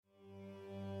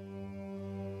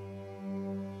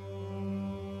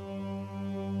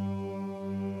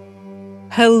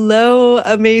Hello,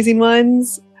 amazing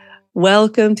ones.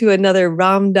 Welcome to another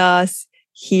Ram Dass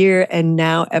Here and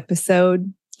Now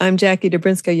episode. I'm Jackie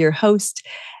Dobrinska, your host,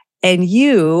 and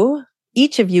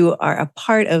each of you are a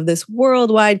part of this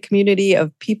worldwide community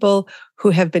of people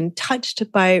who have been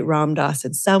touched by Ram Dass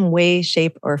in some way,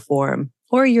 shape, or form,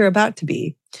 or you're about to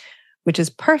be, which is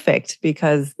perfect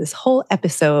because this whole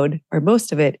episode, or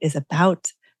most of it, is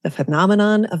about the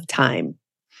phenomenon of time.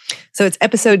 So it's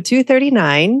episode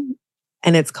 239.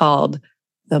 And it's called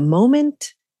The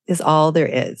Moment is All There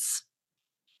Is.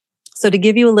 So to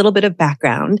give you a little bit of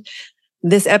background,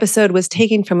 this episode was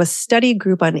taken from a study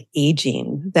group on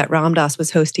aging that Ram Dass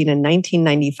was hosting in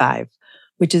 1995,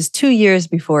 which is 2 years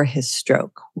before his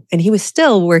stroke. And he was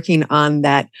still working on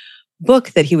that book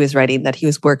that he was writing, that he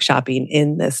was workshopping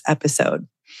in this episode.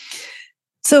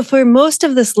 So for most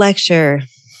of this lecture,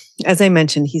 as I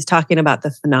mentioned, he's talking about the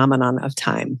phenomenon of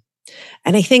time.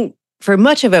 And I think for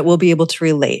much of it, we'll be able to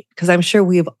relate because I'm sure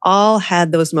we've all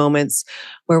had those moments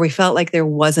where we felt like there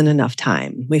wasn't enough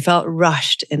time. We felt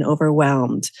rushed and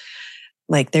overwhelmed,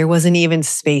 like there wasn't even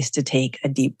space to take a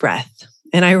deep breath.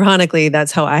 And ironically,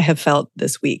 that's how I have felt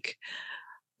this week.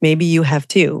 Maybe you have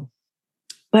too.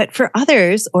 But for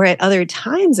others, or at other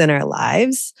times in our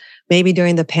lives, maybe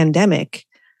during the pandemic,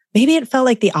 maybe it felt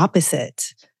like the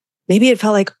opposite. Maybe it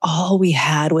felt like all we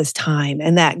had was time,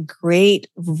 and that great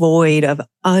void of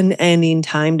unending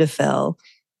time to fill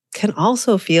can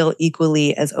also feel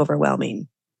equally as overwhelming.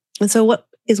 And so what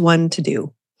is one to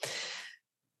do?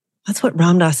 That's what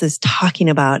Ram Dass is talking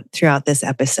about throughout this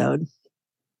episode.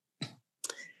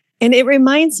 And it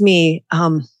reminds me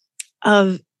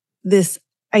of this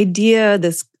idea,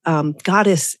 this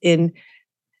goddess in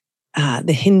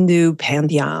the Hindu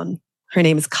pantheon. Her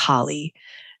name is Kali.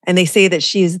 And they say that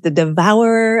she is the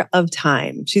devourer of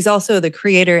time. She's also the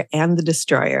creator and the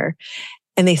destroyer.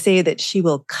 And they say that she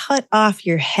will cut off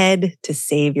your head to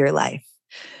save your life.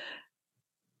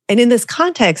 And in this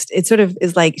context, it sort of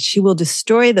is like she will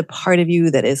destroy the part of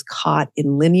you that is caught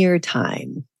in linear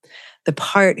time, the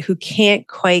part who can't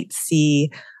quite see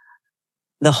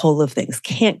the whole of things,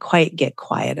 can't quite get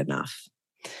quiet enough.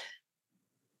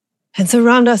 And so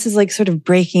Ram Dass is like sort of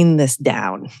breaking this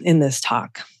down in this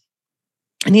talk.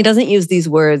 And he doesn't use these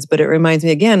words, but it reminds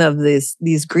me again of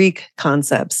these Greek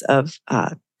concepts of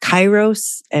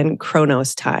kairos and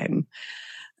chronos time,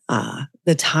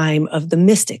 the time of the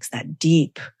mystics, that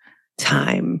deep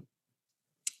time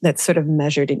that's sort of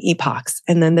measured in epochs,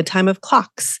 and then the time of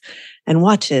clocks and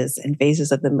watches and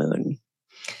phases of the moon,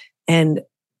 and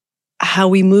how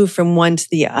we move from one to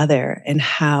the other, and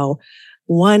how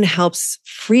one helps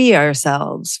free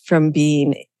ourselves from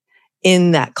being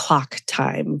in that clock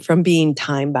time, from being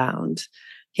time bound.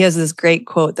 He has this great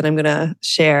quote that I'm going to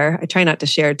share. I try not to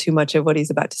share too much of what he's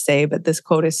about to say, but this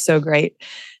quote is so great.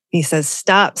 He says,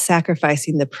 "Stop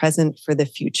sacrificing the present for the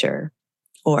future,"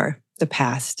 or the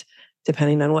past,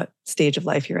 depending on what stage of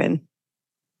life you're in.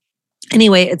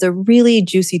 Anyway, it's a really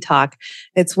juicy talk.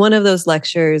 It's one of those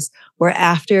lectures where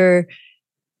after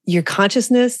your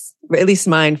consciousness, or at least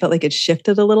mine, felt like it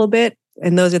shifted a little bit.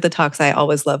 And those are the talks I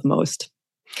always love most.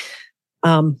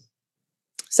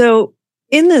 So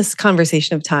in this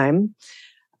conversation of time,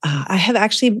 I have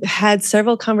actually had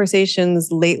several conversations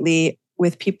lately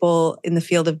with people in the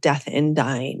field of death and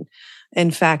dying.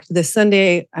 In fact, this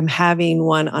Sunday, I'm having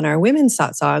one on our women's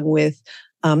satsang with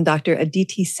Dr.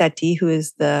 Aditi Sethi, who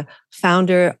is the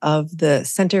founder of the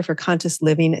Center for Conscious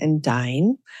Living and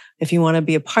Dying. If you want to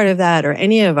be a part of that or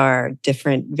any of our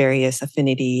different various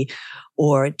affinity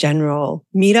or general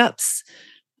meetups,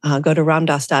 go to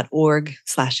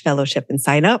ramdass.org/fellowship and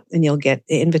sign up, and you'll get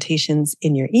the invitations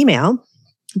in your email.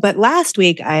 But last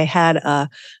week, I had a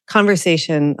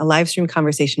live stream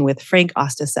conversation with Frank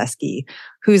Ostaseski,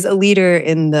 who's a leader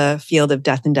in the field of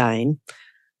death and dying.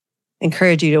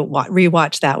 Encourage you to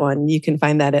rewatch that one. You can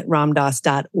find that at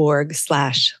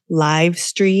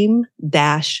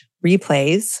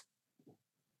ramdass.org/livestream-replays.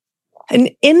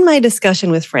 And in my discussion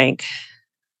with Frank,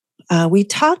 we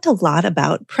talked a lot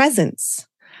about presence,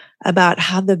 about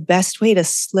how the best way to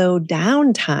slow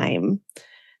down time,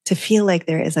 to feel like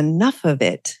there is enough of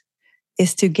it,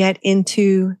 is to get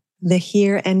into the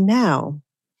here and now,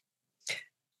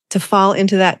 to fall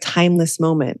into that timeless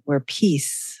moment where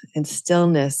peace and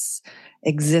stillness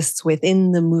exists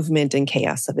within the movement and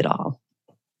chaos of it all.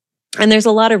 And there's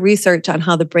a lot of research on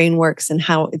how the brain works and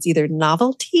how it's either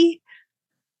novelty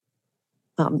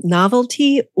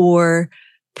or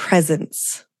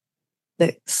presence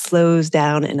that slows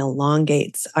down and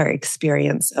elongates our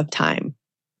experience of time,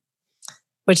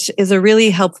 which is a really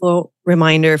helpful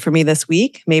reminder for me this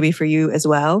week, maybe for you as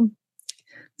well.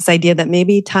 This idea that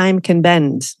maybe time can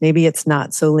bend. Maybe it's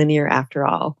not so linear after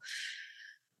all.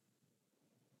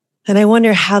 And I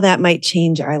wonder how that might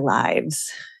change our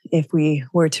lives if we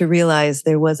were to realize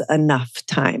there was enough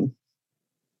time.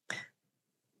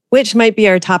 Which might be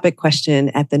our topic question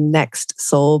at the next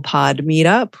Soul Pod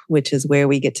meetup, which is where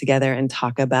we get together and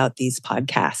talk about these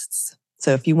podcasts.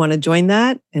 So if you want to join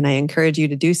that, and I encourage you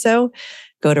to do so,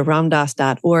 go to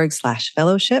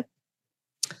ramdas.org/fellowship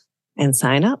and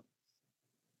sign up.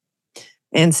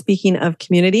 And speaking of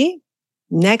community,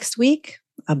 next week,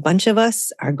 a bunch of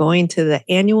us are going to the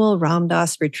annual Ram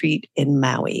Dass retreat in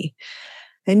Maui.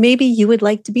 And maybe you would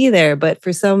like to be there, but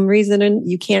for some reason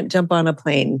you can't jump on a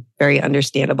plane. Very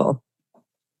understandable.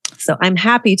 So I'm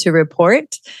happy to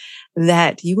report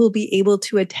that you will be able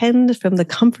to attend from the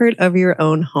comfort of your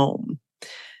own home.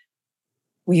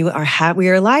 We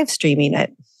are live streaming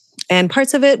it, and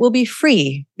parts of it will be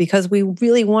free because we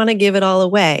really want to give it all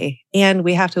away. And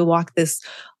we have to walk this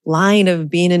line of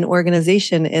being an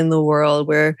organization in the world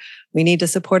where we need to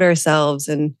support ourselves.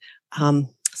 And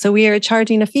so we are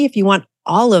charging a fee if you want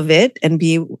all of it and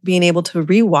being able to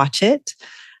rewatch it.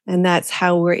 And that's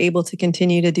how we're able to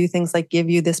continue to do things like give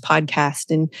you this podcast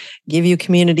and give you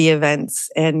community events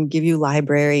and give you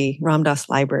Ram Dass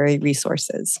library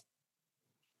resources.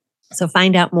 So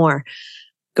find out more.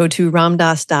 Go to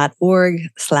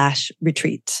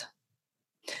ramdas.org/retreat.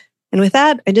 And with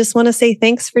that, I just want to say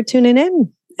thanks for tuning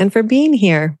in and for being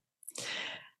here.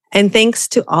 And thanks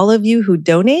to all of you who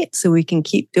donate so we can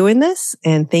keep doing this.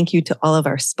 And thank you to all of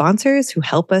our sponsors who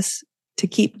help us to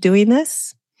keep doing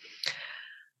this.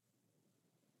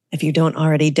 If you don't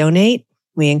already donate,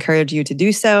 we encourage you to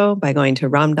do so by going to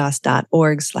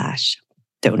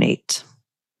ramdas.org/donate.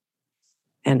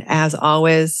 And as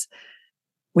always,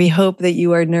 we hope that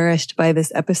you are nourished by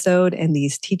this episode and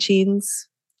these teachings,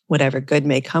 whatever good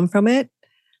may come from it.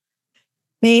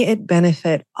 May it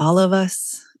benefit all of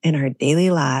us in our daily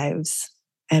lives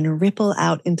and ripple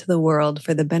out into the world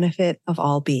for the benefit of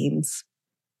all beings.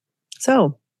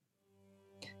 So,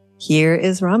 here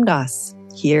is Ram Dass,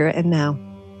 here and now.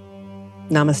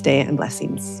 Namaste and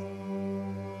blessings.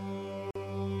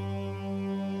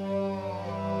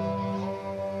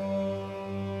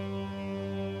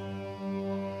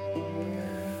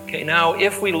 Okay, now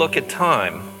if we look at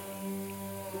time,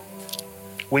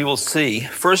 we will see,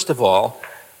 first of all,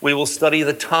 we will study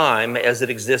the time as it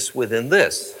exists within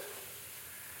this.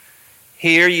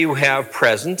 Here you have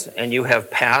present, and you have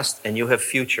past, and you have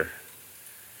future.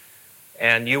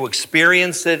 And you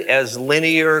experience it as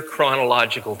linear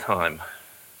chronological time.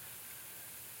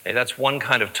 Okay, that's one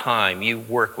kind of time you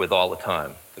work with all the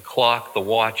time. The clock, the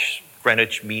watch,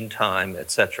 Greenwich Mean Time,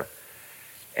 etc.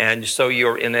 And so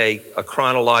you're in a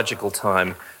chronological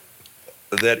time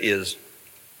that is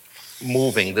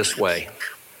moving this way.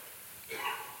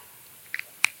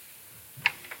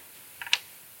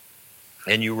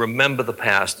 And you remember the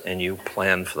past and you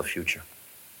plan for the future.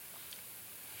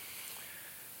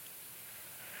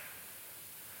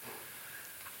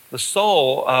 The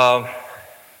soul,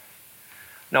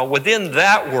 now within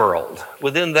that world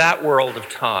of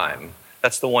time,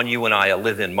 that's the one you and I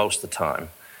live in most of the time,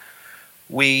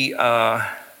 we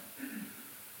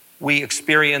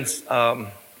experience,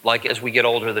 like as we get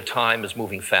older, the time is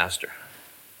moving faster.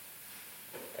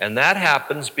 And that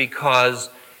happens because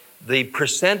the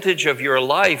percentage of your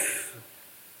life,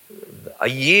 a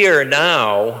year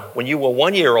now, when you were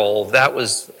 1 year old, that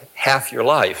was half your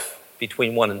life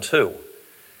between 1 and 2.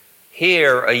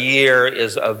 Here, a year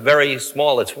is a very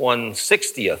small, it's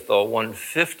 1/60th or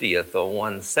 1/50th or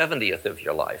 1/70th of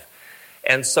your life.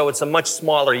 And so it's a much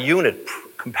smaller unit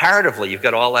comparatively. You've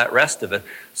got all that rest of it,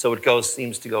 so it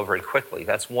seems to go very quickly.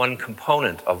 That's one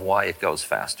component of why it goes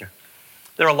faster.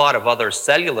 There are a lot of other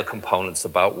cellular components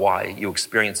about why you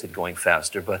experience it going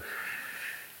faster, but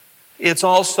it's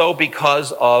also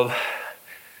because of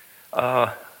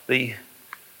the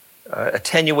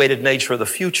attenuated nature of the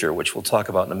future, which we'll talk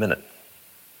about in a minute.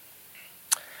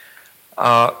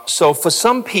 So for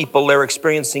some people, they're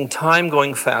experiencing time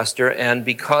going faster, and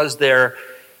because they're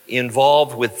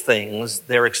involved with things,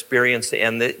 their experience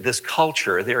and this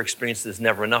culture, their experience is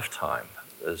never enough time.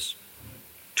 There's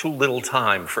too little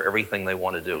time for everything they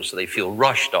want to do, so they feel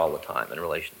rushed all the time in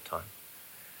relation to time.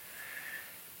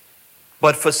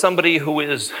 But for somebody who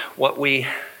is what we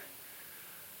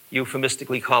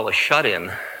euphemistically call a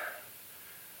shut-in,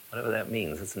 whatever that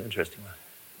means, it's an interesting one.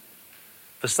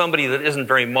 For somebody that isn't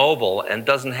very mobile and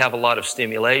doesn't have a lot of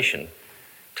stimulation,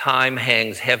 time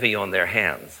hangs heavy on their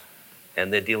hands,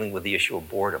 and they're dealing with the issue of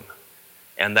boredom.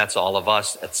 And that's all of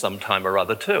us at some time or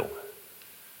other too.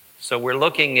 So we're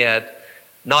looking at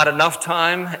not enough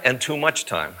time and too much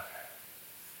time.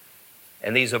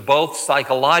 And these are both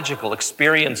psychological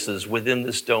experiences within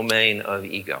this domain of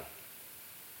ego.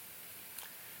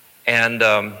 And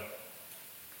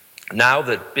now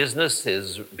that business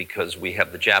is, because we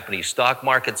have the Japanese stock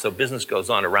market, so business goes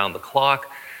on around the clock.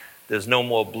 There's no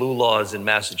more blue laws in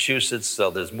Massachusetts,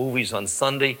 so there's movies on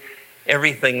Sunday.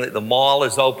 Everything, the mall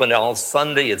is open all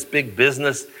Sunday, it's big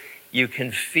business. You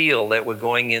can feel that we're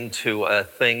going into a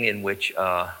thing in which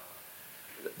the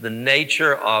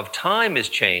nature of time is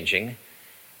changing.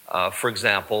 For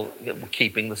example,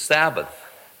 keeping the Sabbath.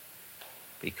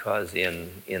 Because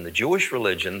in the Jewish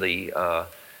religion, the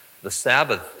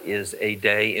Sabbath is a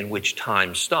day in which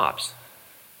time stops.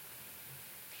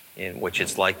 In which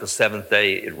it's like the seventh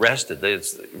day it rested.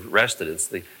 It's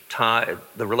the time,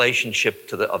 the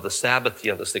relationship of the Sabbath, the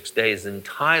other 6 days, is an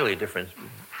entirely different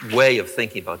way of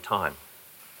thinking about time.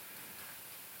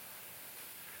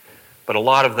 But a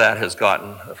lot of that has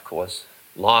gotten, of course,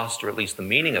 lost, or at least the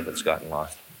meaning of it's gotten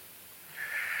lost.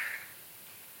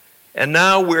 And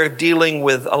now we're dealing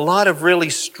with a lot of really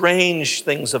strange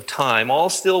things of time, all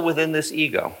still within this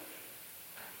ego.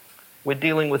 We're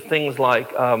dealing with things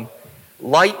like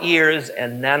light years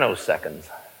and nanoseconds.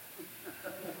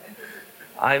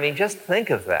 I mean, just think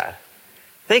of that.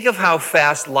 Think of how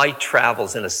fast light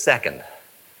travels in a second.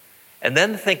 And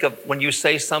then think of when you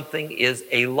say something is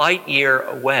a light year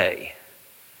away,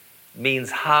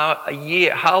 means how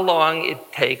long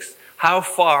it takes, how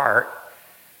far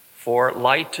for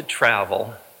light to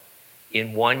travel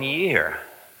in 1 year.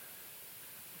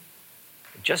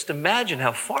 Just imagine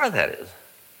how far that is.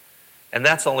 And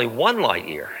that's only 1 light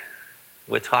year.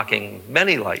 We're talking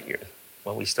many light years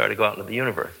when we start to go out into the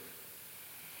universe.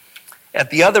 At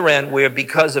the other end, where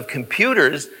because of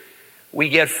computers, we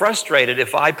get frustrated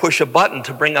if I push a button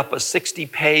to bring up a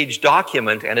 60-page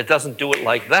document and it doesn't do it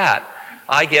like that,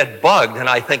 I get bugged and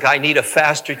I think I need a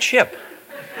faster chip.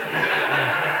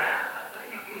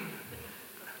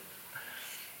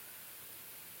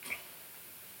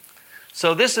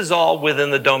 So this is all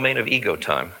within the domain of ego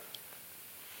time.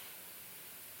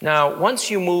 Now,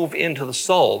 once you move into the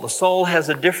soul has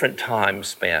a different time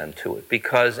span to it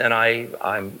because, and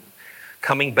I'm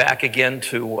coming back again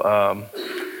to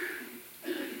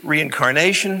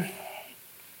reincarnation,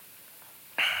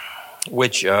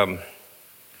 which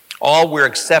all we're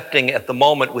accepting at the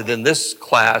moment within this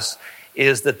class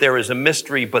is that there is a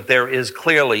mystery, but there is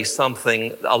clearly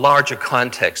something, a larger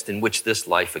context in which this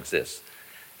life exists.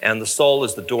 And the soul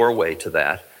is the doorway to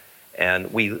that.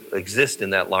 And we exist in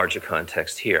that larger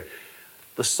context here.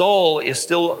 The soul is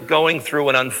still going through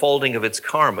an unfolding of its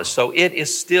karma. So it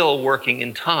is still working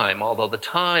in time, although the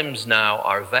times now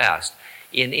are vast.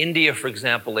 In India, for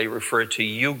example, they refer to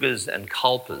yugas and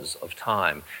kalpas of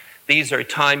time. These are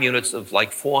time units of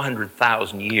like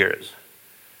 400,000 years,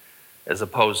 as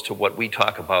opposed to what we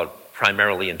talk about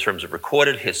primarily in terms of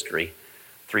recorded history,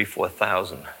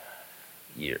 3,000-4,000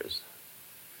 years.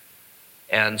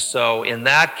 And so in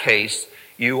that case,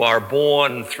 you are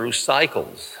born through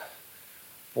cycles,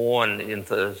 born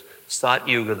into the Sat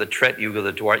Yuga, the Tret Yuga,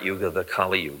 the Dwart Yuga, the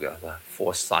Kali Yuga, the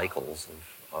 4 cycles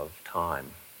of time.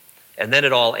 And then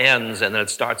it all ends and then it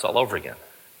starts all over again.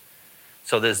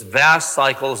 So there's vast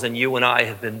cycles, and you and I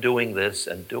have been doing this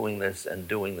and doing this and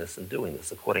doing this and doing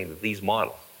this according to these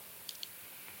models.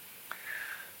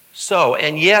 So,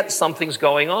 and yet something's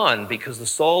going on because the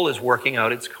soul is working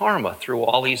out its karma through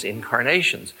all these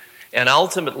incarnations. And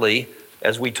ultimately,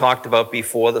 as we talked about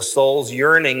before, the soul's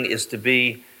yearning is to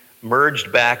be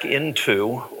merged back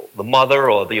into the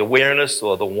mother or the awareness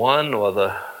or the one or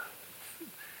the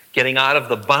getting out of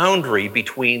the boundary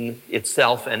between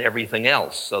itself and everything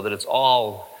else so that it's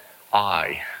all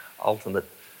I, ultimate.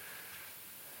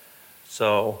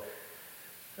 So,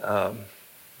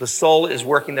 the soul is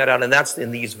working that out, and that's in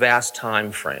these vast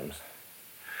time frames.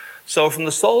 So from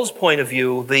the soul's point of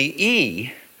view, the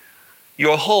E,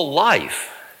 your whole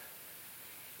life,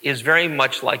 is very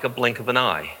much like a blink of an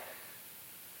eye.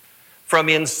 From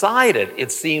inside it,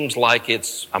 it seems like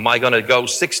it's, am I going to go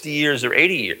 60 years or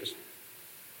 80 years?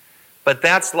 But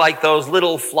that's like those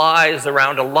little flies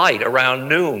around a light, around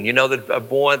noon. You know that are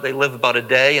born, they live about a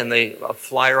day and they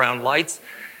fly around lights.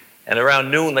 And around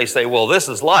noon, they say, well, this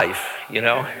is life, you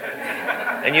know.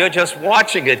 And you're just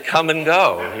watching it come and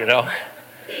go, you know.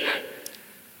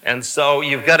 And so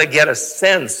you've got to get a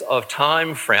sense of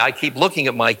time frame. I keep looking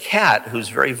at my cat, who's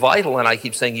very vital, and I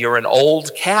keep saying, you're an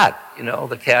old cat. You know,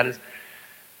 the cat is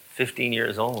 15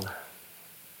 years old.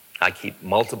 I keep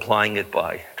multiplying it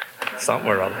by something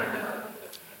or other.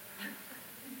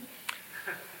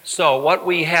 So what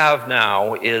we have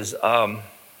now is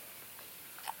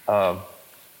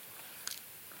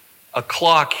a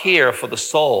clock here for the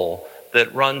soul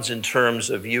that runs in terms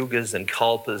of yugas and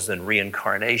kalpas and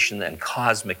reincarnation and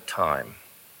cosmic time.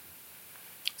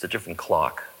 It's a different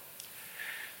clock.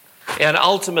 And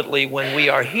ultimately, when we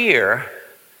are here,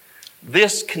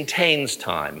 this contains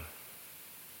time.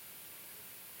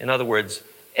 In other words,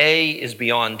 A is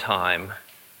beyond time.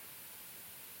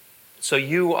 So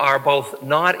you are both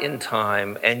not in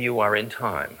time and you are in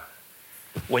time.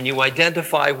 When you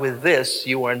identify with this,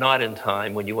 you are not in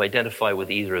time. When you identify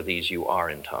with either of these, you are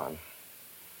in time.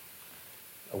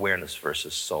 Awareness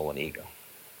versus soul and ego.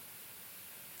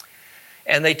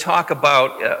 And they talk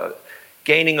about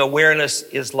gaining awareness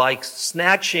is like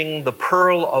snatching the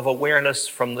pearl of awareness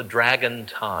from the dragon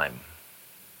time.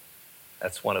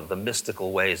 That's one of the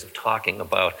mystical ways of talking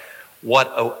about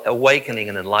what awakening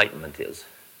and enlightenment is.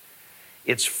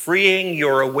 It's freeing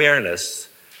your awareness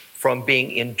from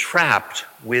being entrapped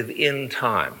within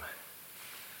time.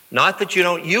 Not that you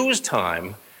don't use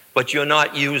time, but you're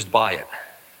not used by it.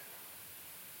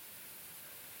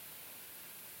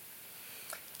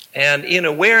 And in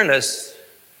awareness,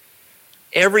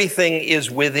 everything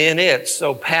is within it,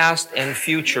 so past and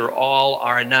future all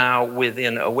are now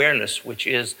within awareness, which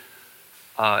is,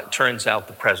 turns out,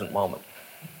 the present moment.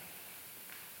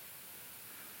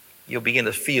 You'll begin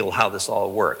to feel how this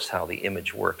all works, how the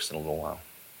image works in a little while.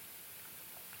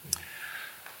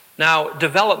 Now,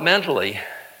 developmentally,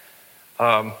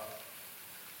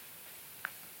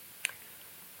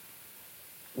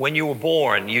 when you were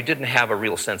born, you didn't have a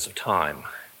real sense of time.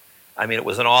 I mean, it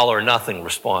was an all or nothing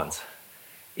response.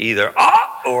 Either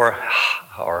or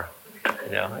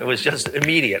it was just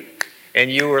immediate.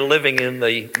 And you were living in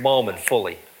the moment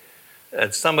fully.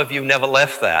 And some of you never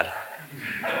left that.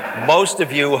 Most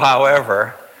of you,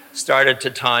 however, started to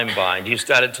time bind. You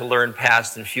started to learn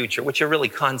past and future, which are really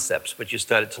concepts, but you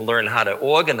started to learn how to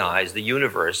organize the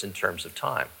universe in terms of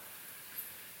time.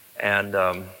 And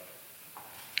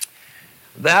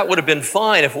that would have been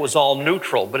fine if it was all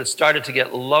neutral, but it started to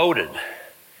get loaded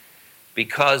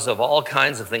because of all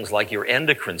kinds of things like your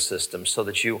endocrine system, so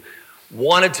that you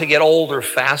wanted to get older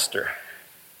faster.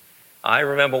 I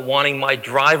remember wanting my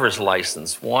driver's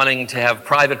license, wanting to have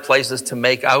private places to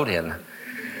make out in.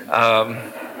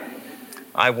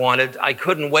 I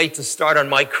couldn't wait to start on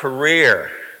my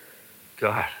career.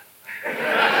 God.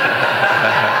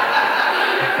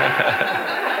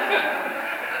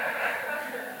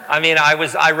 I mean,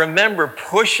 I remember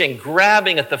pushing,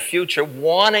 grabbing at the future,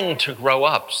 wanting to grow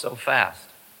up so fast.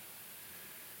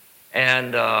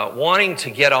 And wanting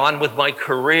to get on with my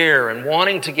career and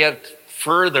wanting to get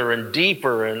further and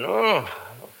deeper and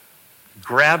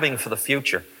grabbing for the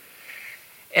future.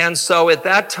 And so at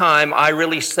that time, I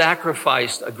really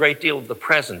sacrificed a great deal of the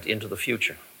present into the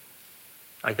future.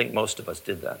 I think most of us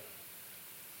did that.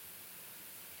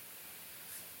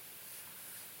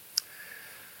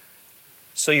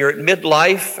 So you're at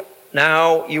midlife.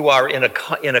 Now you are in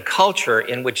a culture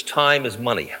in which time is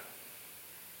money.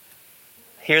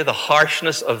 Hear the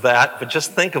harshness of that, but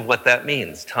just think of what that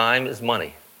means. Time is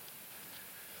money.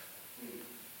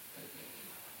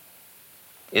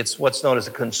 It's what's known as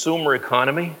a consumer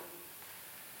economy.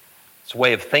 It's a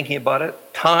way of thinking about it.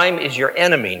 Time is your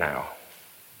enemy now.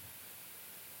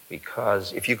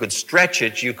 Because if you could stretch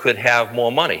it, you could have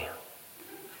more money.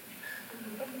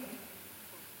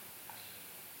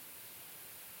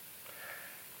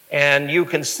 And you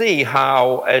can see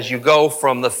how, as you go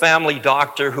from the family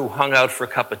doctor who hung out for a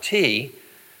cup of tea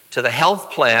to the health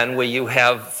plan where you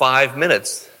have 5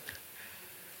 minutes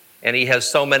and he has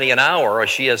so many an hour or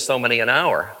she has so many an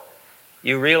hour,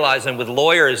 you realize, and with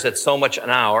lawyers it's so much an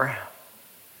hour,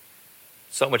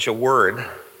 so much a word,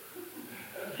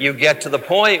 you get to the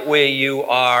point where you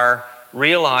are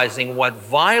realizing what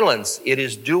violence it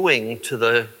is doing to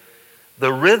the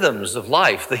rhythms of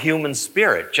life, the human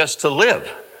spirit, just to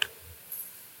live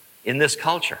in this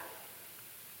culture.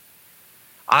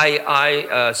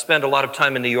 I spend a lot of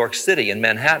time in New York City, in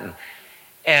Manhattan,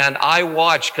 and I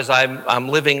watch, because I'm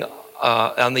living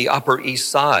on the Upper East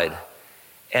Side,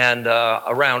 and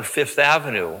around Fifth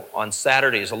Avenue on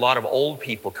Saturdays, a lot of old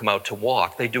people come out to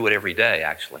walk. They do it every day,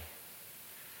 actually.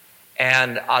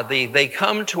 And they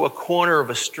come to a corner of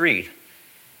a street,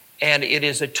 and it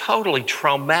is a totally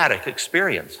traumatic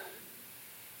experience,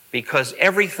 because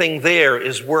everything there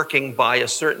is working by a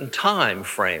certain time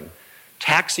frame.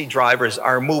 Taxi drivers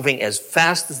are moving as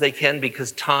fast as they can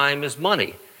because time is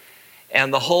money.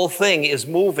 And the whole thing is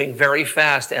moving very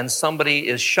fast, and somebody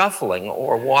is shuffling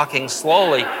or walking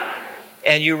slowly.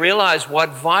 And you realize what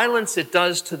violence it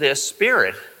does to their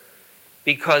spirit,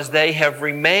 because they have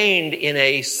remained in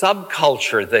a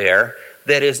subculture there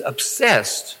that is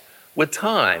obsessed with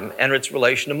time and its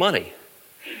relation to money.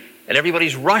 And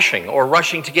everybody's rushing, or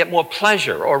rushing to get more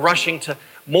pleasure, or rushing to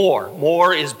more.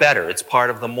 More is better. It's part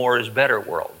of the more is better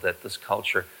world that this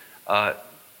culture has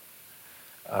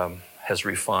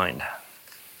refined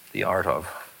the art of.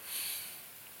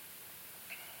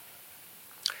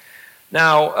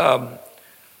 Now,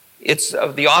 it's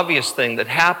the obvious thing that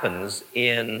happens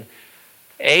in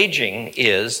aging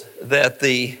is that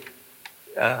the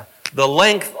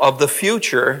length of the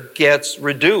future gets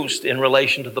reduced in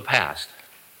relation to the past.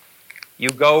 You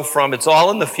go from it's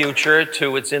all in the future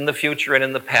to it's in the future and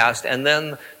in the past, and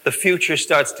then the future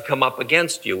starts to come up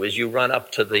against you as you run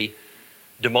up to the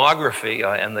demography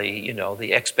and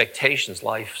the expectations,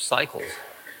 life cycles.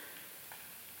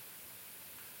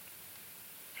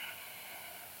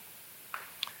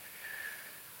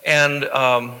 And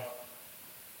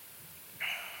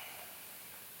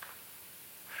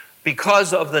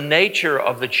because of the nature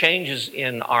of the changes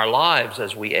in our lives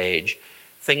as we age,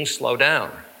 things slow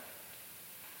down.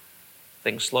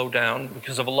 Things slow down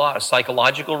because of a lot of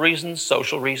psychological reasons,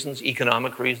 social reasons,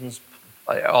 economic reasons,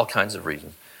 all kinds of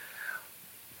reasons.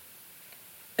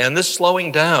 And this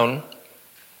slowing down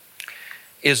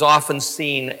is often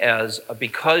seen as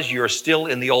because you're still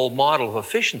in the old model of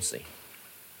efficiency.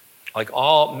 Like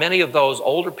many of those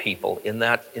older people in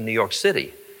New York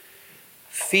City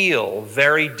feel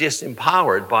very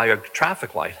disempowered by a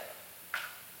traffic light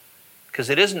because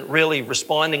it isn't really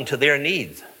responding to their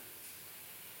needs.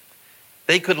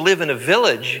 They could live in a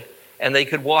village and they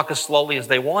could walk as slowly as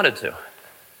they wanted to.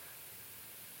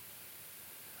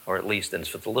 Or at least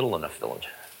if it's a little enough village.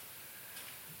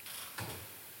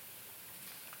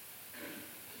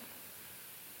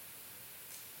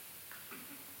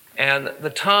 And the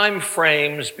time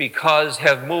frames, because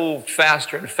have moved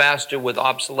faster and faster with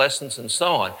obsolescence and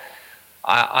so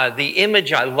on. The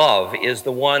image I love is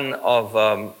the one of,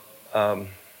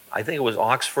 I think it was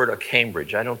Oxford or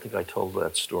Cambridge. I don't think I told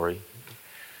that story.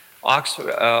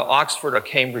 Oxford or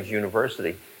Cambridge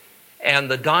University. And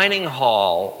the dining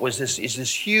hall is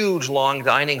this huge, long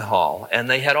dining hall. And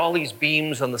they had all these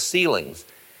beams on the ceilings.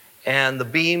 And the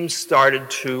beams started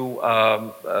to,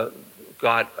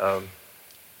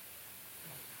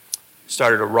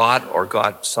 started to rot or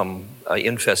got some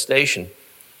infestation.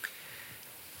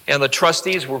 And the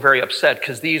trustees were very upset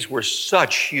because these were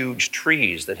such huge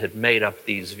trees that had made up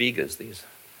these vigas, these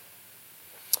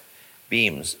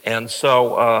beams. And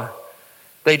so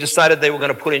they decided they were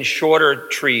going to put in shorter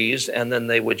trees and then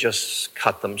they would just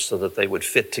cut them so that they would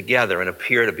fit together and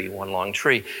appear to be one long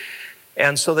tree.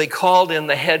 And so they called in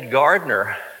the head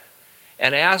gardener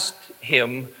and asked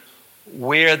him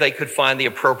where they could find the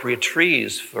appropriate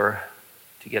trees to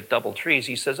get double trees.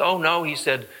 He says, oh no, he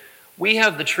said, we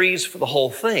have the trees for the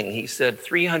whole thing. He said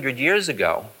 300 years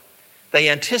ago, they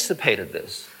anticipated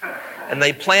this and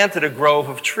they planted a grove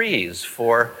of trees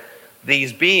for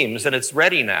these beams and it's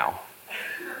ready now.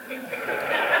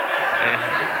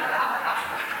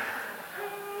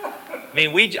 I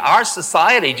mean, our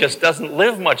society just doesn't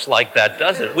live much like that,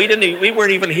 does it? We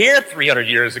weren't even here 300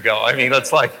 years ago. I mean,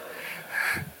 it's like...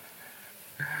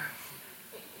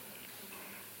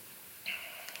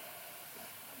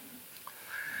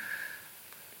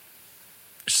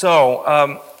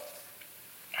 So,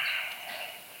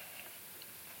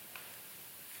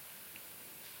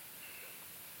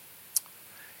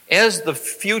 as the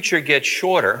future gets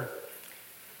shorter,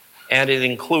 and it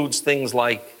includes things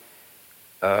like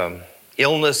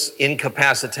illness,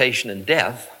 incapacitation, and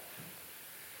death,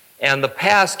 and the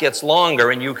past gets longer,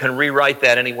 and you can rewrite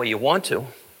that any way you want to,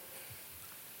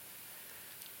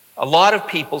 a lot of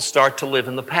people start to live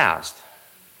in the past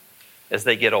as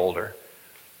they get older,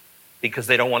 because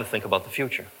they don't want to think about the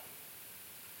future.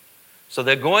 So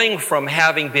they're going from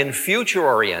having been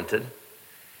future-oriented,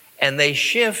 and they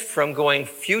shift from going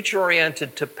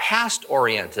future-oriented to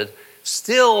past-oriented,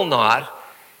 still not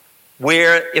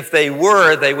where, if they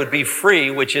were, they would be free,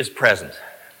 which is present.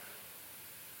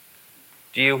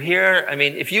 Do you hear? I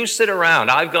mean, if you sit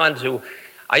around, I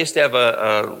used to have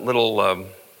a little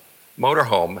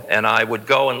motorhome, and I would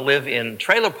go and live in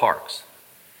trailer parks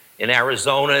in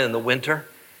Arizona in the winter.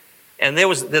 And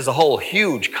there's a whole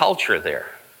huge culture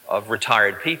there of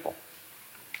retired people.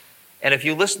 And if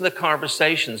you listen to the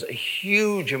conversations, a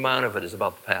huge amount of it is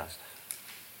about the past.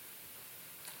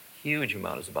 Huge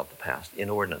amount is about the past,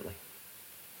 inordinately.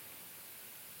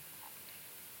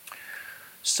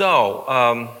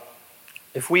 So,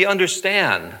 if we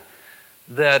understand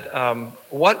that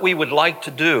what we would like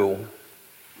to do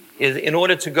is, in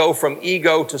order to go from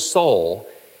ego to soul,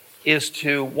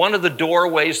 one of the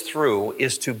doorways through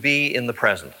is to be in the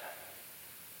present.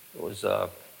 It was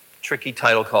a tricky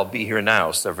title called Be Here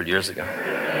Now several years ago.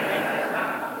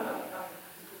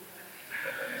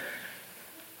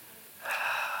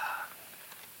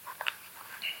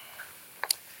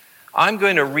 I'm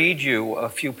going to read you a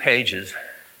few pages.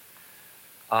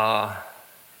 When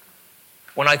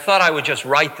I thought I would just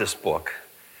write this book,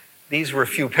 these were a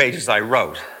few pages I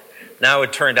wrote. Now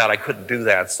it turned out I couldn't do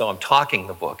that, so I'm talking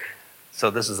the book. So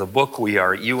this is a book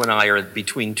you and I are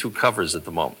between two covers at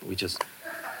the moment. We just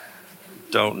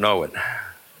don't know it.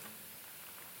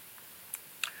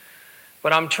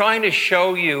 But I'm trying to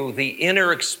show you the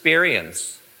inner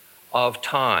experience of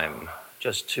time,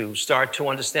 just to start to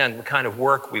understand what kind of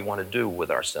work we want to do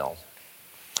with ourselves.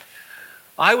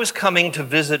 I was coming to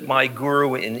visit my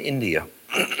guru in India.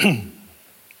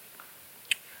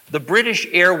 The British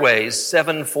Airways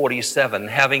 747,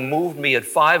 having moved me at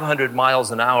 500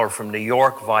 miles an hour from New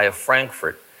York via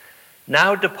Frankfurt,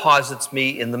 now deposits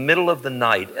me in the middle of the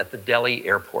night at the Delhi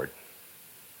airport.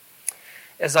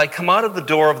 As I come out of the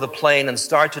door of the plane and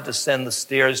start to descend the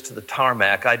stairs to the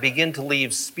tarmac, I begin to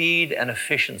leave speed and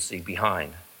efficiency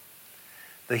behind.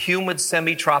 The humid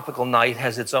semi-tropical night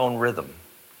has its own rhythm.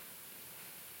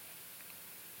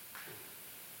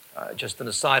 Just an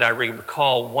aside, I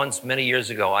recall once many years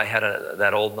ago, I had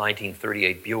that old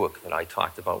 1938 Buick that I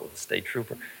talked about with the state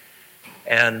trooper.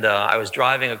 And I was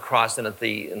driving across, and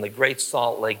in the Great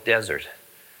Salt Lake Desert,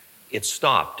 it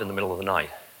stopped in the middle of the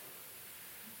night.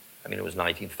 I mean, it was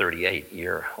 1938,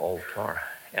 year-old car.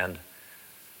 And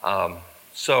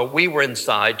so we were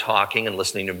inside talking and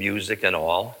listening to music and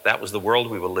all. That was the world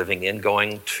we were living in,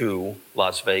 going to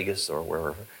Las Vegas or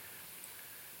wherever.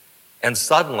 And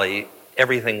suddenly,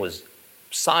 everything was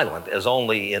silent, as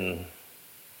only in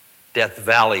Death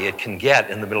Valley it can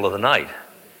get in the middle of the night.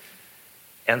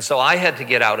 And so I had to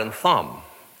get out and thumb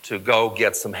to go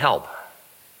get some help,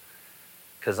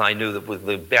 because I knew that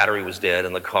the battery was dead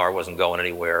and the car wasn't going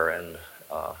anywhere. And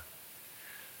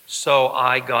so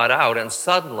I got out, and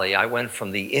suddenly I went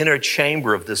from the inner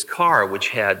chamber of this car, which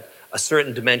had a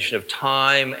certain dimension of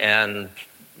time and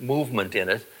movement in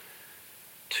it,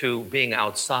 to being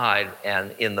outside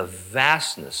and in the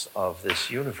vastness of this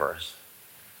universe.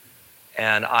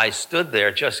 And I stood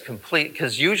there just complete,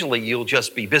 because usually you'll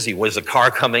just be busy. Was a car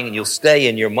coming? And you'll stay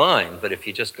in your mind. But if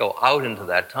you just go out into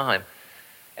that time,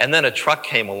 and then a truck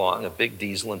came along, a big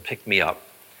diesel, and picked me up.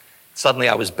 Suddenly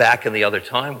I was back in the other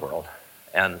time world.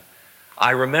 And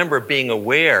I remember being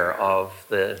aware of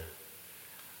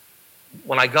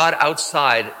when I got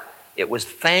outside, it was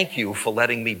thank you for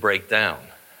letting me break down.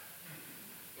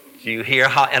 Do you hear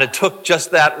how? And it took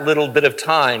just that little bit of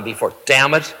time before,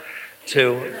 damn it,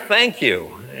 to thank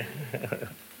you.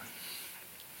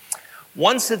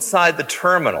 Once inside the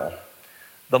terminal,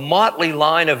 the motley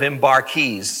line of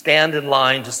embarkees stand in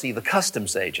line to see the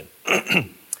customs agent.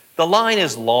 The line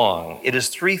is long. It is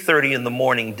 3:30 in the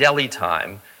morning, Delhi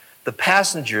time. The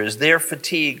passengers, their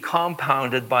fatigue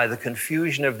compounded by the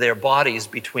confusion of their bodies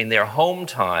between their home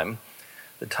time,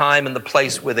 the time and the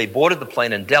place where they boarded the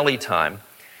plane, and Delhi time.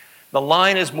 The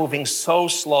line is moving so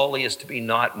slowly as to be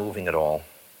not moving at all.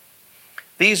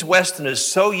 These Westerners,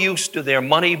 so used to their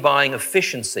money-buying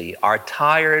efficiency, are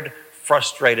tired,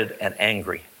 frustrated, and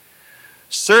angry.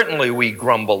 Certainly, we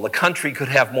grumble, the country could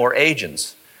have more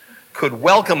agents, could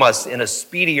welcome us in a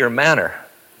speedier manner.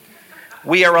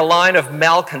 We are a line of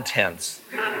malcontents.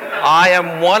 I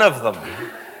am one of them,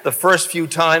 the first few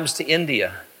times to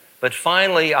India. But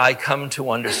finally, I come to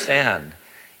understand.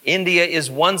 India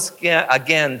is once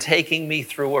again taking me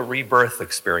through a rebirth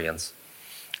experience.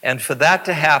 And for that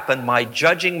to happen, my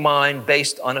judging mind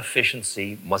based on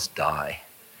efficiency must die.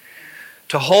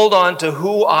 To hold on to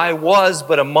who I was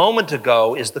but a moment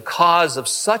ago is the cause of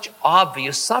such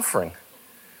obvious suffering.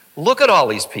 Look at all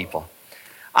these people.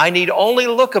 I need only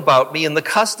look about me in the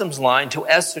customs line to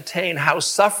ascertain how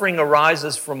suffering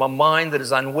arises from a mind that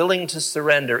is unwilling to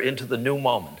surrender into the new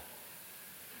moment,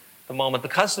 the moment the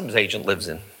customs agent lives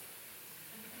in.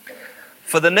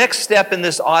 For the next step in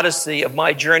this odyssey of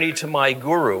my journey to my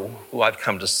guru, who I've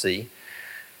come to see,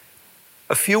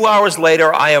 a few hours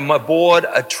later, I am aboard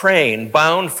a train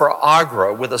bound for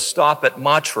Agra with a stop at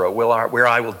Mathura, where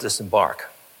I will disembark.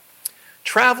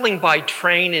 Traveling by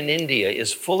train in India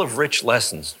is full of rich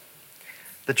lessons.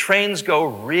 The trains go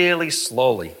really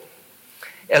slowly.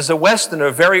 As a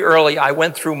Westerner, very early, I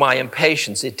went through my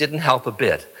impatience. It didn't help a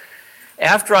bit.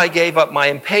 After I gave up my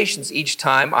impatience each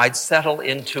time, I'd settle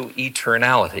into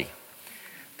eternality.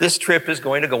 This trip is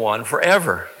going to go on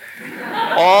forever.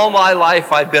 All my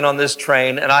life I've been on this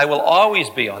train, and I will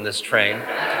always be on this train.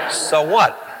 So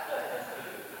what?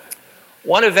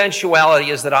 One eventuality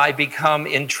is that I become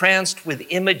entranced with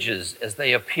images as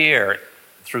they appear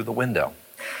through the window.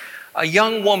 A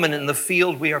young woman in the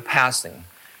field we are passing.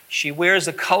 She wears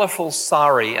a colorful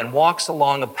sari and walks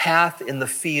along a path in the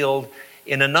field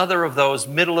in another of those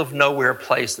middle-of-nowhere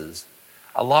places.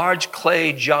 a large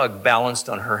clay jug balanced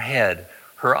on her head,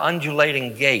 her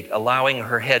undulating gait allowing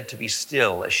her head to be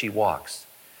still as she walks.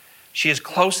 She is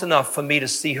close enough for me to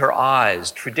see her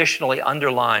eyes, traditionally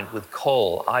underlined with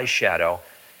kohl eyeshadow,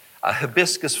 a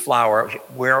hibiscus flower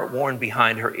worn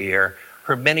behind her ear,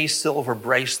 her many silver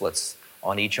bracelets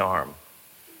on each arm.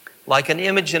 Like an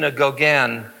image in a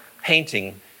Gauguin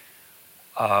painting,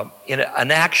 in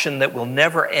an action that will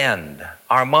never end,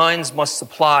 our minds must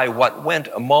supply what went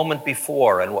a moment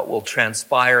before and what will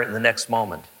transpire in the next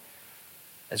moment.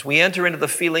 As we enter into the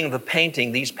feeling of the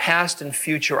painting, these past and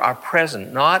future are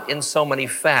present, not in so many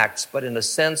facts, but in a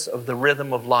sense of the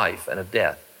rhythm of life and of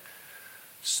death.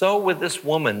 So with this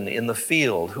woman in the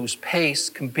field, whose pace,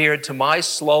 compared to my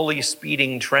slowly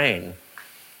speeding train,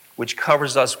 which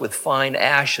covers us with fine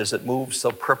ash as it moves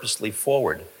so purposely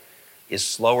forward, is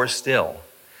slower still.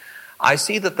 I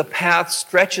see that the path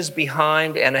stretches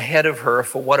behind and ahead of her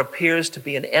for what appears to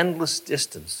be an endless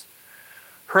distance.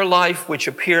 Her life, which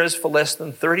appears for less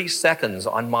than 30 seconds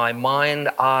on my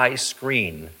mind-eye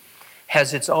screen,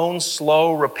 has its own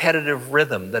slow, repetitive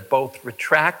rhythm that both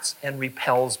retracts and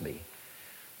repels me.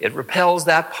 It repels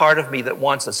that part of me that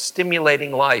wants a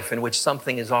stimulating life in which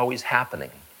something is always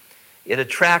happening. It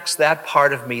attracts that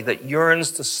part of me that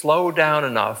yearns to slow down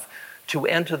enough to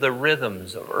enter the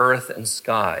rhythms of earth and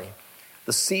sky,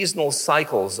 the seasonal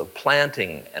cycles of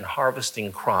planting and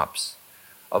harvesting crops,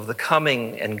 of the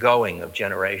coming and going of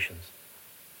generations.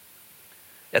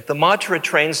 At the Mathura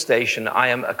train station, I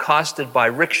am accosted by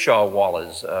rickshaw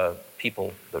wallahs,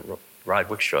 people that ride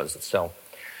rickshaws that sell,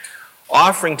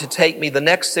 offering to take me the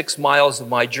next 6 miles of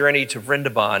my journey to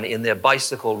Vrindavan in their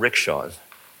bicycle rickshaws.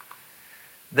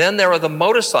 Then there are the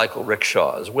motorcycle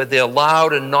rickshaws with their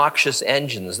loud and noxious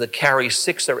engines that carry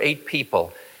 6 or 8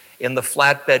 people in the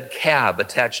flatbed cab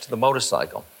attached to the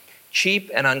motorcycle. Cheap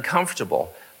and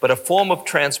uncomfortable, but a form of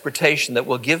transportation that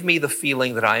will give me the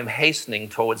feeling that I am hastening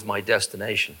towards my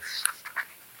destination.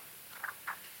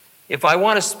 If I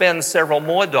want to spend several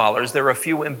more dollars, there are a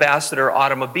few ambassador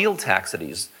automobile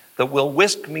taxis that will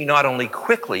whisk me not only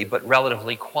quickly, but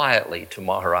relatively quietly to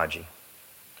Maharaji.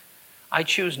 I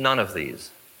choose none of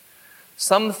these.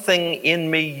 Something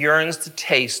in me yearns to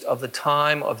taste of the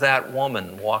time of that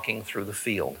woman walking through the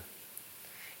field,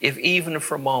 if even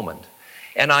for a moment.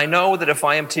 And I know that if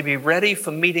I am to be ready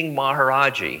for meeting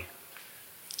Maharaji,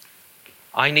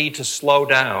 I need to slow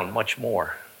down much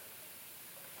more.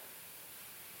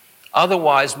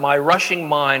 Otherwise, my rushing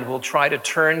mind will try to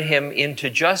turn him into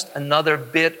just another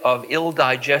bit of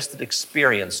ill-digested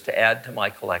experience to add to my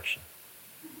collection.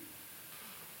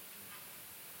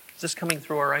 Is this coming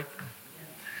through all right?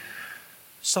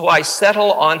 So I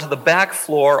settle onto the back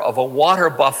floor of a water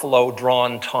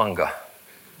buffalo-drawn tonga.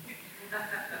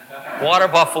 Water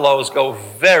buffaloes go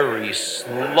very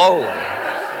slowly,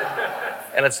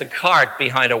 and it's a cart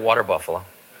behind a water buffalo.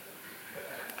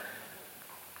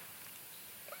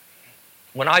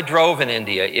 When I drove in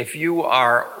India, if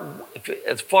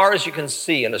as far as you can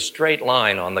see in a straight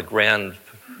line on the Grand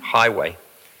Highway,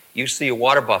 you see a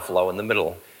water buffalo in the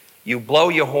middle. You blow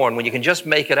your horn when you can just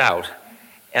make it out,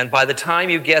 and by the time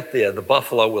you get there, the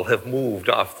buffalo will have moved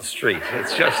off the street.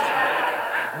 It's just...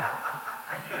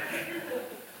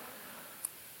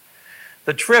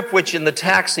 The trip, which in the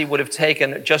taxi would have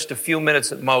taken just a few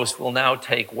minutes at most, will now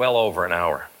take well over an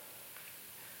hour.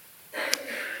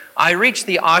 I reach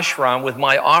the ashram with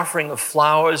my offering of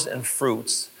flowers and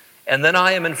fruits, and then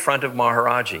I am in front of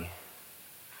Maharaji.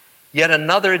 Yet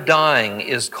another dying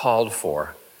is called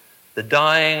for, the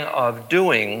dying of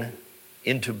doing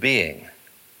into being.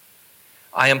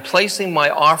 I am placing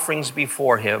my offerings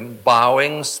before him,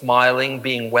 bowing, smiling,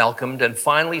 being welcomed, and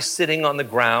finally sitting on the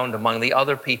ground among the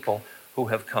other people who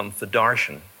have come for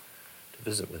darshan, to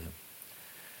visit with him.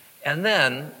 And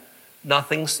then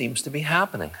nothing seems to be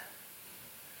happening.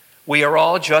 We are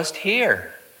all just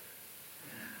here.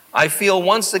 I feel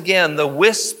once again the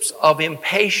wisps of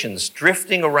impatience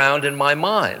drifting around in my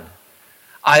mind.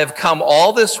 I have come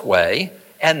all this way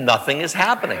and nothing is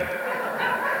happening.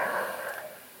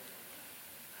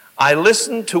 I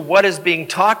listen to what is being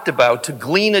talked about to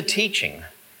glean a teaching,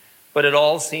 but it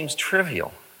all seems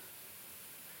trivial.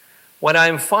 When I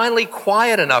am finally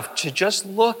quiet enough to just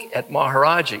look at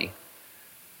Maharaji,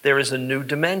 there is a new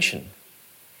dimension.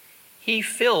 He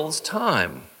fills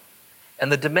time,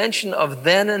 and the dimension of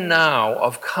then and now,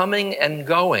 of coming and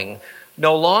going,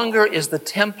 no longer is the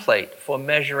template for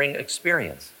measuring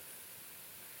experience.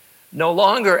 No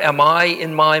longer am I,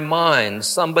 in my mind,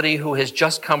 somebody who has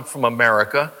just come from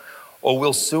America or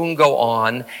will soon go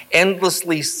on,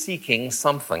 endlessly seeking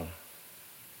something.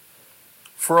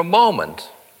 For a moment,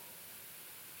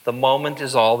 the moment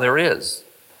is all there is.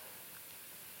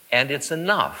 And it's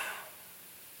enough.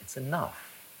 It's enough.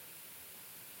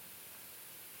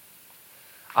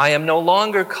 I am no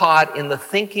longer caught in the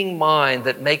thinking mind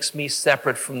that makes me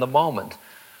separate from the moment.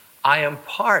 I am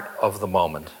part of the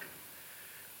moment.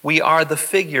 We are the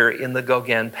figure in the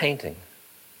Gauguin painting,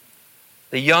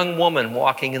 the young woman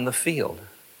walking in the field,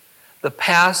 the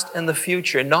past and the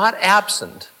future, not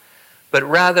absent, but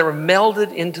rather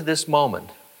melded into this moment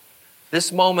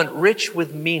rich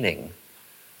with meaning,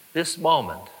 this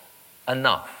moment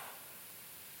enough.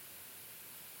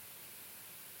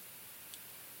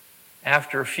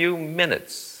 After a few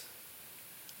minutes,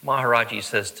 Maharaji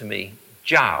says to me,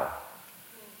 "Jiao,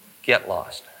 get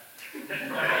lost."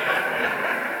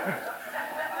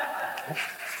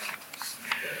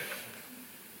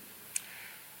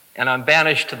 And I'm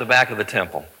banished to the back of the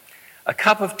temple. A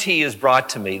cup of tea is brought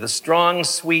to me. The strong,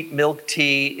 sweet milk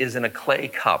tea is in a clay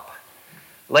cup.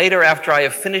 Later, after I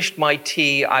have finished my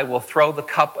tea, I will throw the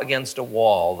cup against a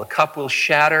wall. The cup will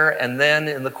shatter, and then,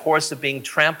 in the course of being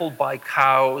trampled by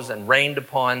cows and rained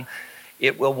upon,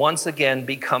 it will once again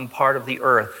become part of the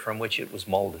earth from which it was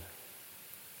molded.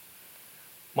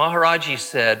 Maharaji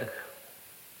said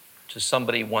to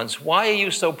somebody once, "Why are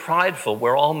you so prideful?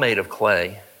 We're all made of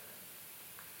clay.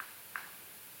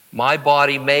 My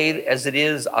body, made as it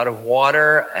is out of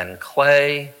water and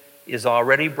clay, is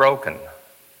already broken,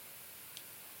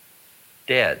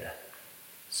 dead.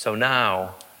 So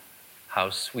now, how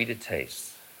sweet it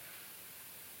tastes."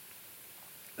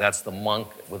 That's the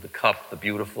monk with the cup, the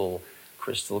beautiful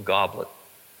crystal goblet.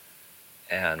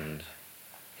 And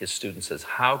his student says,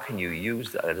 "How can you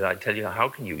use that? Did I tell you, how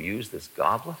can you use this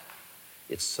goblet?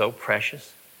 It's so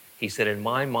precious." He said, "In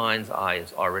my mind's eye,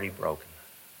 it's already broken.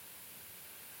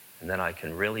 And then I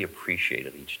can really appreciate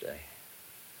it each day."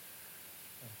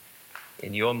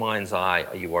 In your mind's eye,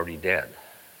 are you already dead?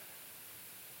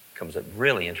 Comes a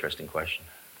really interesting question.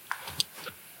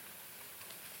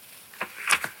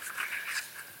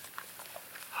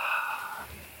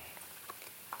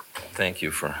 Thank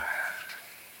you for...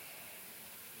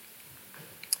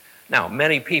 Now,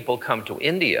 many people come to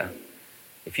India.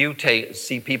 If you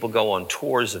see people go on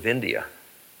tours of India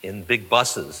in big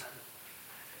buses,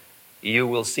 you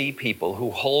will see people who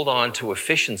hold on to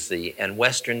efficiency and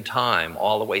Western time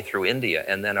all the way through India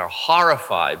and then are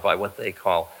horrified by what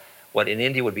in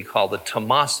India would be called the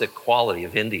tamasic quality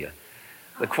of India.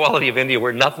 The quality of India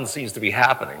where nothing seems to be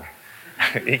happening.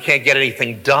 You can't get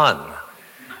anything done.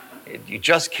 You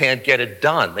just can't get it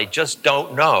done. They just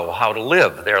don't know how to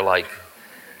live. They're like,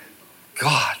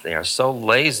 God, they are so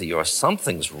lazy, or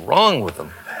something's wrong with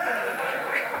them.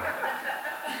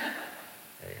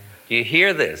 Do you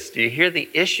hear this? Do you hear the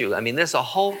issue? I mean, there's a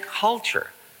whole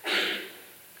culture.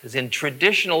 Because in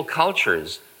traditional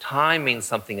cultures, time means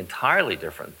something entirely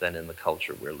different than in the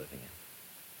culture we're living in.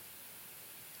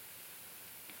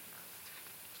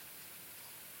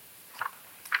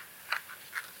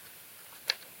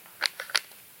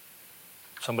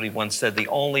 Somebody once said, the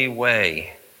only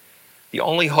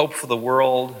hope for the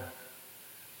world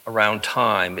around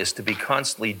time is to be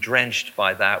constantly drenched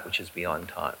by that which is beyond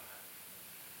time.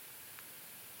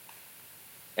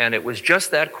 And it was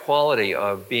just that quality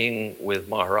of being with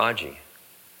Maharaji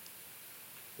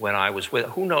when I was with,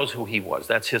 who knows who he was?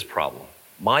 That's his problem.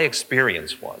 My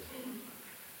experience was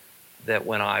that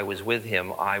when I was with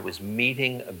him, I was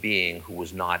meeting a being who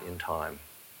was not in time,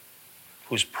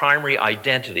 whose primary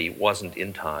identity wasn't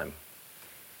in time.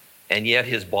 And yet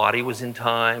his body was in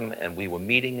time, and we were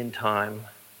meeting in time.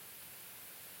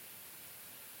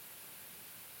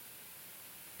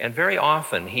 And very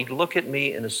often, he'd look at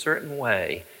me in a certain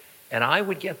way, and I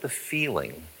would get the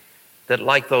feeling that,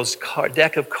 like those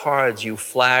deck of cards you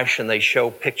flash and they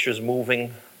show pictures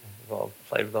moving, we've all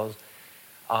played with those,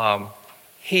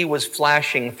 he was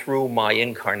flashing through my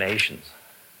incarnations.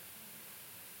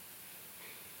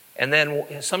 And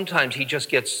then sometimes he just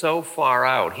gets so far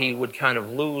out, he would kind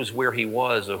of lose where he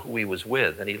was or who he was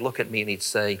with, and he'd look at me and he'd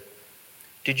say,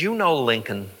 "Did you know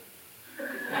Lincoln?"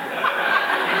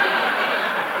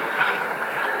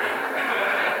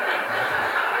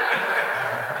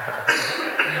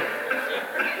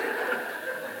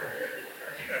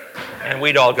 And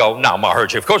we'd all go, "No,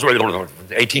 Maharaji, of course,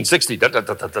 1860, da, da,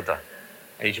 da, da, da."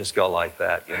 And he'd just go like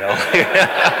that, you know.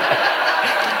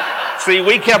 See,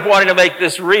 we kept wanting to make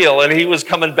this real, and he was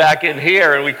coming back in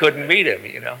here, and we couldn't meet him,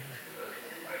 you know.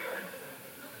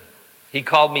 He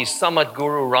called me Samat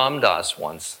Guru Ram Das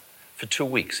once. For 2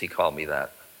 weeks, he called me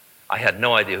that. I had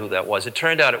no idea who that was. It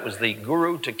turned out it was the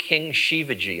guru to King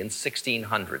Shivaji in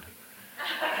 1600.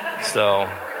 So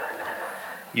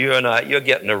you're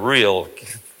getting a real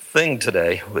thing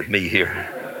today with me here.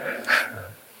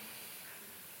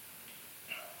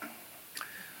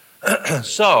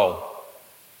 So,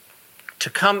 to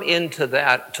come into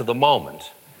that, to the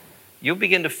moment, you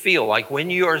begin to feel like when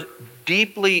you're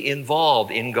deeply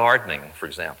involved in gardening, for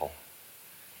example,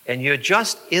 and you're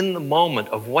just in the moment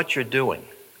of what you're doing,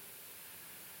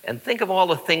 and think of all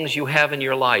the things you have in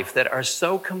your life that are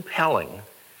so compelling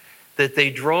that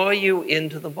they draw you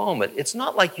into the moment. It's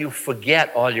not like you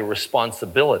forget all your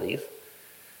responsibilities.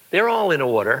 They're all in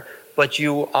order, but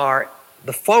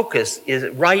the focus is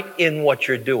right in what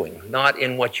you're doing, not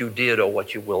in what you did or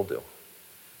what you will do.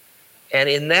 And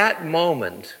in that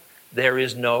moment, there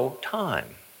is no time.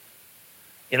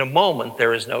 In a moment,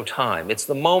 there is no time. It's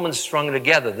the moments strung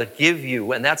together that give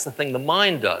you, and that's the thing the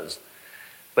mind does.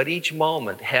 But each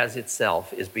moment has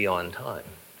itself is beyond time.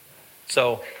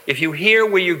 So if you hear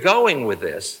where you're going with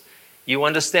this, you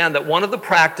understand that one of the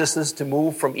practices to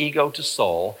move from ego to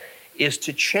soul is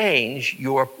to change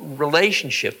your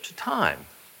relationship to time.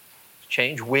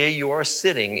 Change where you are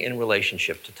sitting in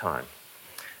relationship to time.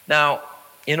 Now,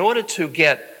 in order to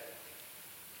get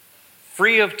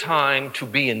free of time to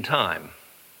be in time,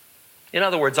 in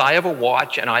other words, I have a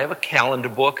watch and I have a calendar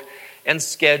book and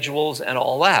schedules and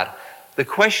all that. The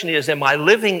question is, am I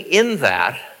living in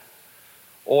that?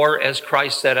 Or as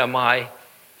Christ said, am I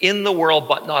in the world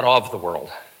but not of the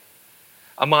world?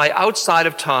 Am I outside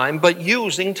of time but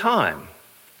using time?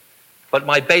 But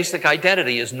my basic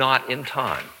identity is not in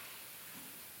time.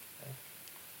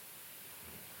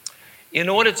 In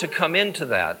order to come into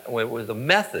that, where the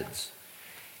methods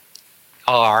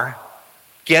are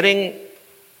getting,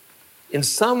 in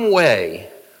some way,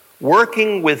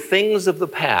 working with things of the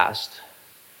past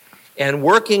and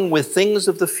working with things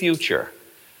of the future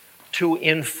to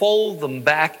enfold them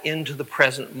back into the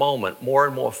present moment more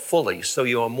and more fully, so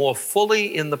you are more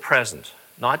fully in the present,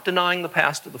 not denying the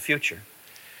past or the future.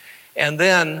 And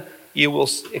then you will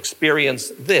experience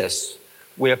this,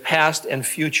 where past and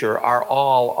future are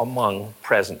all among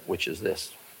present, which is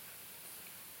this.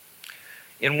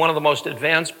 In one of the most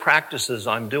advanced practices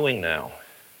I'm doing now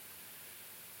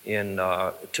in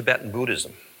Tibetan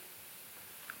Buddhism,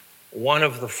 one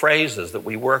of the phrases that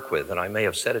we work with, and I may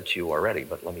have said it to you already,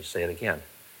 but let me say it again.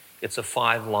 It's a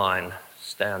 5-line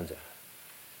stanza,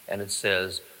 and it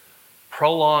says,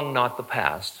 prolong not the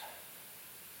past,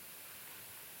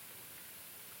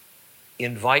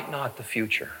 invite not the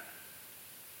future,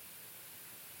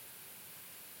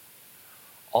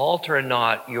 alter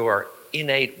not your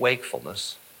innate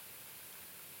wakefulness,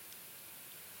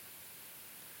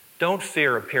 don't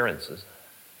fear appearances.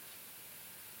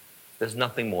 There's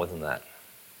nothing more than that.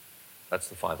 That's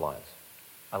the 5 lines.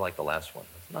 I like the last one.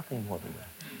 There's nothing more than that.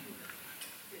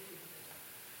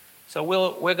 So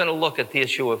we're going to look at the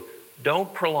issue of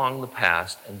don't prolong the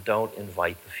past and don't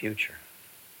invite the future.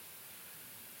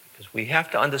 Because we have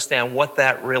to understand what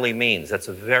that really means. That's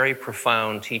a very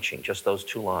profound teaching, just those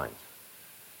 2 lines.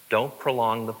 Don't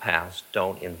prolong the past,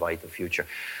 don't invite the future.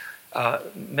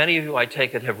 Many of you, I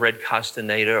take it, have read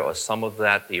Castaneda or some of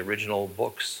that, the original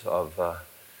books of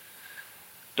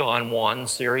Don Juan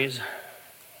series.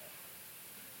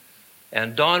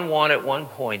 And Don Juan at one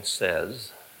point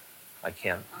says, I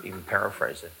can't even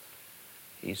paraphrase it,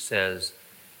 he says,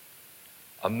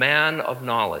 a man of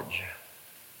knowledge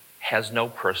has no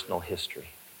personal history.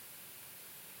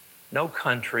 No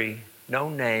country, no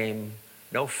name,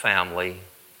 no family,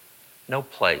 no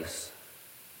place.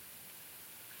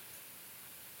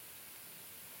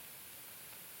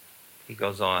 He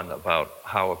goes on about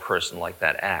how a person like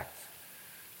that acts.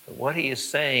 But what he is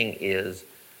saying is,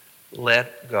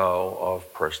 let go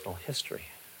of personal history.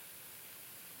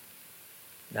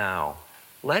 Now,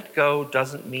 let go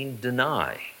doesn't mean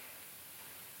deny.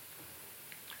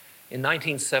 In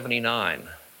 1979,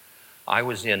 I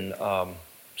was in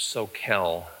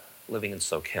Soquel, living in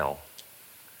Soquel.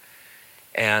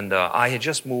 And I had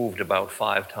just moved about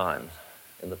 5 times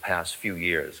in the past few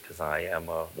years because I am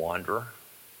a wanderer.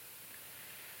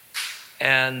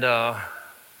 And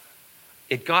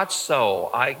it got so,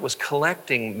 I was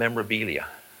collecting memorabilia.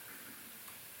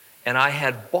 And I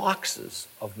had boxes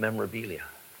of memorabilia.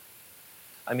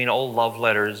 I mean, old love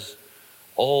letters,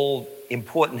 old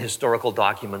important historical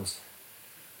documents,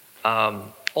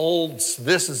 old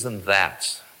thises and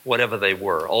that's, whatever they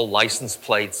were, old license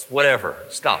plates, whatever,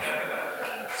 stuff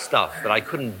that I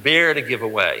couldn't bear to give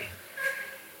away.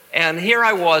 And here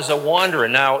I was, a wanderer.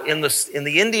 Now, in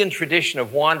the Indian tradition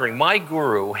of wandering, my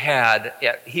guru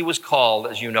he was called,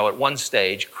 as you know, at one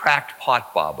stage, Cracked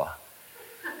Pot Baba.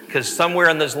 Because somewhere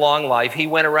in this long life, he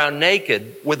went around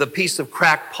naked with a piece of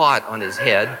cracked pot on his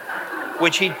head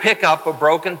which he'd pick up a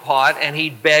broken pot and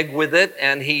he'd beg with it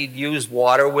and he'd use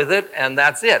water with it, and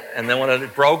that's it. And then when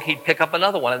it broke, he'd pick up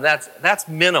another one, and that's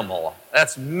minimal.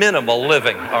 That's minimal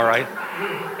living, all right?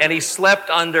 And he slept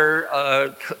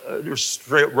under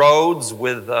roads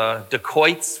with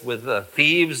dacoits, with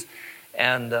thieves,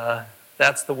 and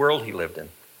that's the world he lived in.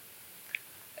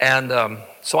 And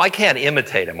so I can't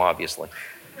imitate him, obviously.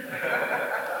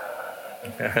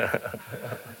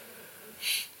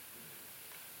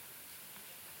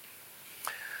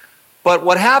 But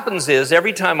what happens is,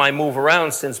 every time I move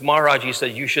around, since Maharaji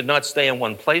said you should not stay in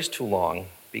one place too long,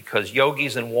 because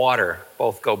yogis and water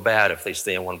both go bad if they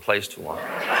stay in one place too long. I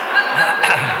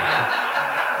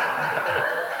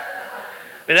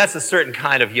mean, that's a certain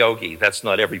kind of yogi. That's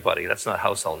not everybody. That's not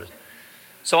householders.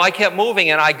 So I kept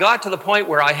moving, and I got to the point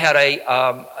where I had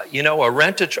a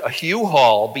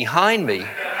U-Haul behind me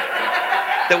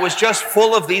that was just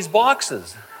full of these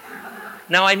boxes.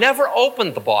 Now, I never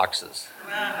opened the boxes.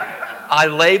 I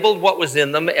labeled what was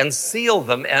in them and sealed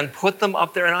them and put them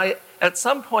up there. And at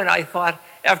some point, I thought,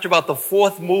 after about the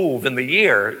fourth move in the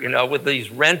year, with these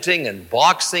renting and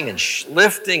boxing and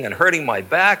lifting and hurting my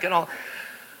back and all,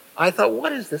 I thought,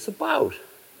 what is this about?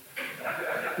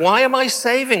 Why am I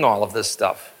saving all of this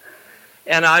stuff?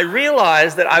 And I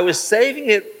realized that I was saving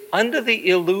it under the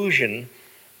illusion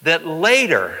that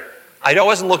later, I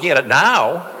wasn't looking at it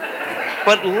now,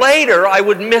 but later I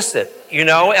would miss it, and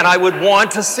I would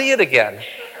want to see it again.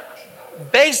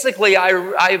 Basically,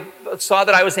 I saw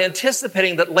that I was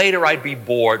anticipating that later I'd be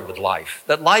bored with life.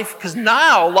 Because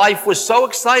now life was so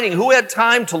exciting. Who had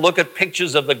time to look at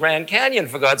pictures of the Grand Canyon,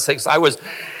 for God's sakes? I was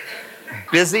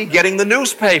busy getting the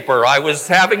newspaper. I was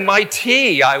having my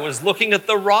tea. I was looking at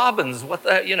the robins.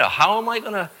 How am I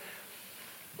going to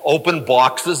open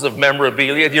boxes of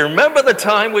memorabilia? Do you remember the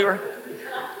time we were...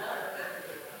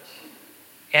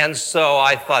 And so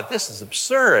I thought, this is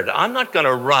absurd. I'm not going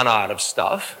to run out of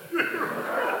stuff.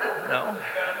 No.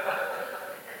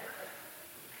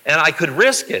 And I could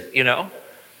risk it,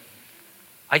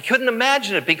 I couldn't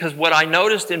imagine it, because what I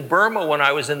noticed in Burma when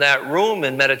I was in that room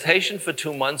in meditation for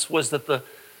 2 months was that the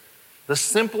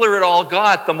simpler it all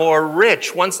got, the more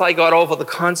rich. Once I got over the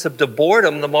concept of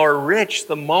boredom, the more rich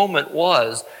the moment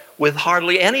was, with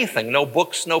hardly anything. No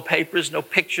books, no papers, no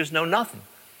pictures, no nothing.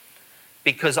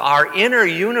 Because our inner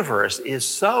universe is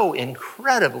so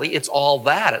incredibly, it's all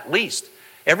that at least.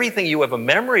 Everything you have a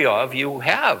memory of, you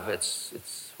have.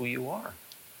 It's who you are,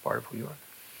 part of who you are.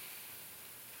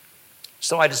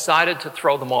 So I decided to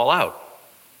throw them all out.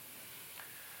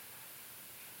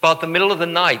 About the middle of the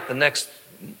night, the next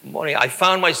morning, I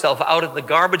found myself out at the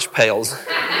garbage pails.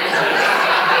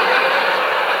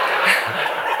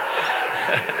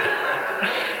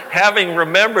 Having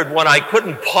remembered one I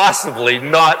couldn't possibly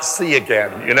not see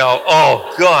again.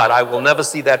 Oh God, I will never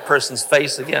see that person's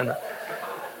face again.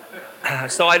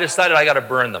 So I decided I got to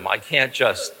burn them. I can't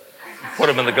just put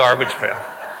them in the garbage pail.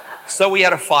 So we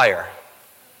had a fire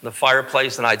in the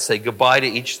fireplace, and I'd say goodbye to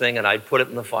each thing, and I'd put it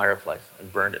in the fireplace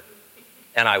and burned it.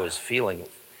 And I was feeling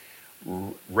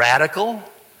radical.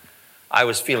 I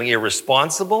was feeling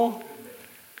irresponsible.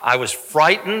 I was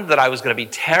frightened that I was going to be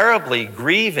terribly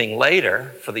grieving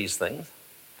later for these things.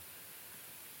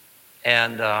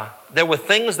 And there were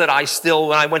things that I still,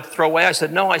 when I went to throw away, I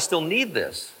said, no, I still need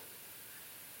this.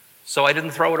 So I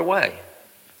didn't throw it away.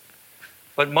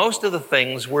 But most of the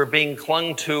things were being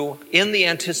clung to in the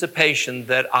anticipation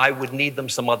that I would need them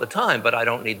some other time, but I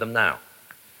don't need them now.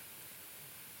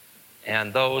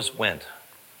 And those went.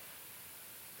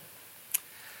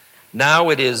 Now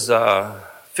it is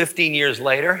 15 years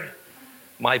later.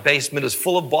 My basement is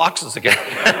full of boxes again.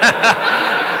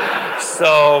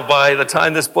 So by the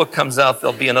time this book comes out,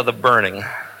 there'll be another burning.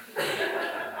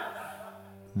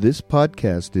 This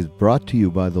podcast is brought to you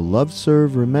by the Love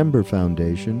Serve Remember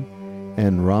Foundation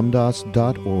and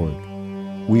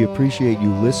Ramdas.org. We appreciate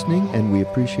you listening, and we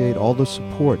appreciate all the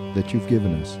support that you've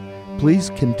given us. Please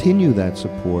continue that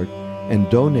support and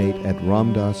donate at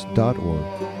Ramdas.org.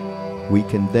 We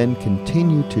can then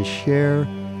continue to share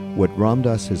what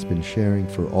Ramdas has been sharing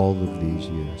for all of these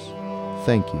years.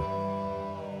 Thank you.